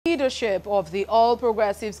Leadership of the All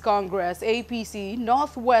Progressives Congress APC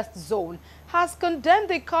Northwest Zone has condemned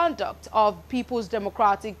the conduct of People's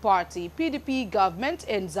Democratic Party PDP government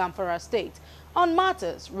in Zamfara State on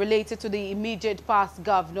matters related to the immediate past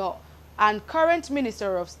governor and current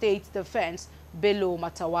Minister of State Defense Bello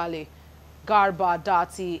Matawalle. Garba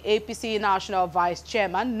Dati, APC National Vice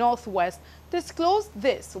Chairman Northwest, disclosed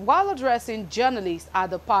this while addressing journalists at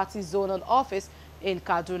the party's zonal office in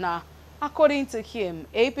Kaduna. According to him,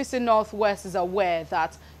 APC Northwest is aware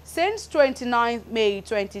that since 29 May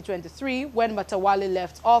 2023, when Matawalle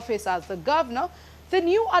left office as the governor, the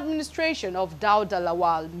new administration of Dauda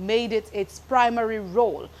Lawal made it its primary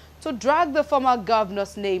role to drag the former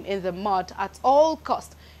governor's name in the mud at all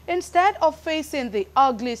costs, instead of facing the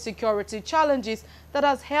ugly security challenges that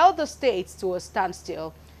has held the state to a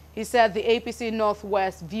standstill. He said the APC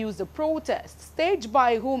Northwest views the protest, staged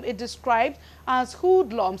by whom it described as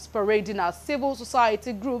hoodlums parading as civil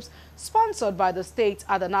society groups sponsored by the state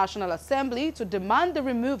at the National Assembly to demand the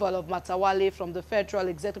removal of Matawalle from the Federal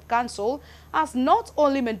Executive Council, as not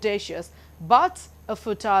only mendacious but a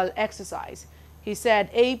futile exercise. He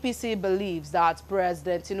said APC believes that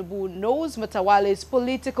President Tinubu knows Matawalle's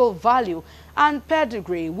political value and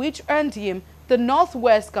pedigree, which earned him the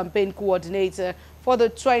Northwest campaign coordinator for the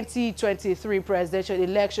 2023 presidential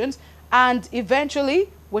elections, and eventually,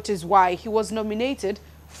 which is why he was nominated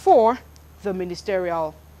for the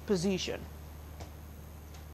ministerial position.